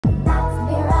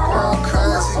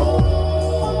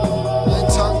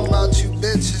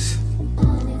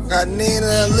Got Nina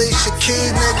and Alicia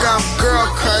Keys, nigga, I'm girl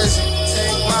crazy.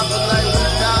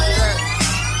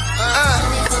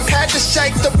 Had to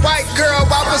shake the white girl,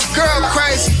 I was girl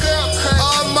crazy.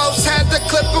 Almost had to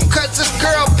clip him cause this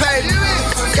girl paid me.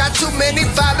 Got too many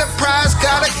violent prize,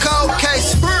 got a cold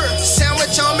case.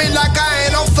 Sandwich on me like I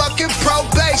ain't on fucking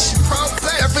probation.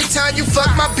 Every time you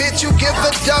fuck my bitch, you give a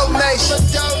donation.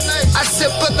 I sip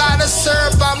a lot of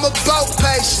syrup, I'm a boat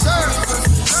patient.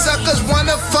 Suckers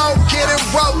wanna phone, get in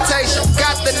rotation.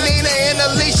 Got the Nina and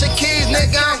Alicia Keys,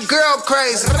 nigga, I'm girl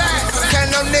crazy.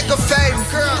 Can't no nigga fade me,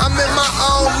 I'm in my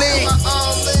own league.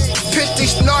 Pitch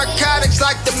these narcotics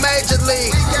like the major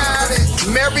league.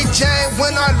 Mary Jane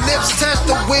when our lips touch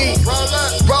the weed.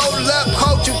 Roll up,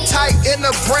 hold you tight in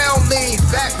the brown leaf.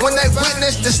 When they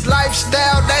witness this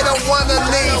lifestyle, they don't wanna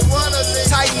leave.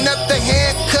 Tighten up the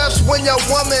handcuffs when your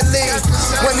woman leaves.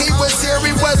 When he was here,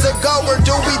 he was a goer,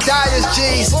 do we die as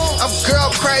G's? I'm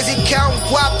girl crazy, counting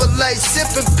guapa lace,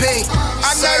 sipping pink.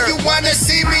 I know you wanna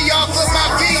see me off of my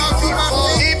feet.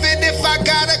 Even if I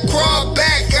gotta crawl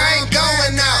back, I ain't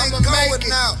going out.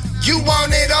 You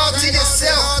want it all to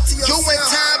yourself. You in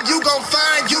time, you gon'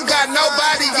 find you got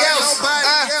nobody else.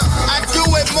 I do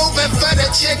it moving for the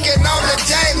chicken on the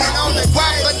daily.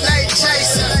 Guapa late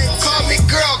chasing, call me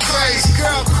girl crazy.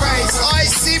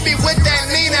 Always see me with that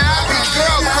Nina, I be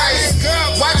girl crazy.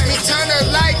 Watch me turn her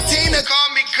like Tina, call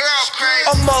me girl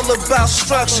crazy. I'm all about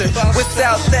structure,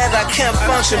 without that I can't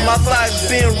function. My life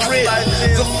been written,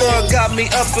 the Lord got me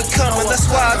up and coming. That's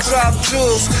why I drop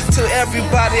jewels to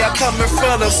everybody I come in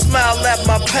front of. Smile at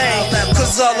my pain,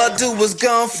 cause all I do is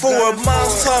gun for it.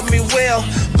 Moms taught me well,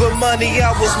 but money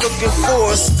I was looking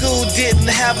for. School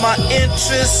didn't have my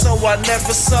interest, so I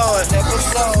never saw it.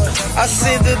 I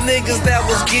seen the niggas that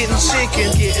was getting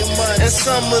chicken, and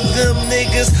some of them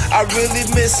niggas, I really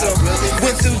miss them.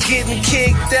 Went through getting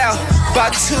kicked out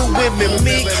by 2 women,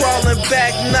 me crawling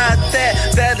back, not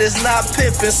that, that is not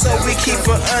pimping. So we keep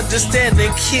an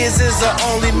understanding, kids is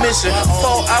our only mission.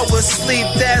 4 hours sleep,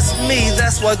 that's me,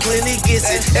 that's why Glenny gets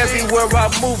it. Everywhere I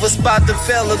move, a spot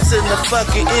develops in a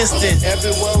fucking instant.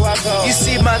 Everywhere I go, you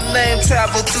see my name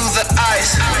travel through the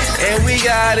ice, and we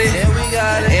got it, and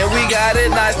we got it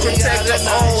nice. Protect our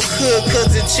own hood,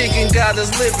 cause the chicken got us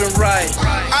living right.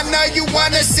 I know you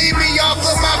wanna see me off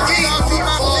of my feet.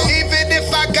 Even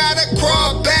if I gotta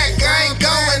crawl back, I ain't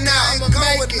going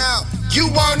out. You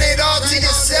want it all to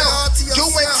yourself. You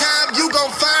in time, you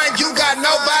gon' find you got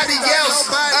nobody else.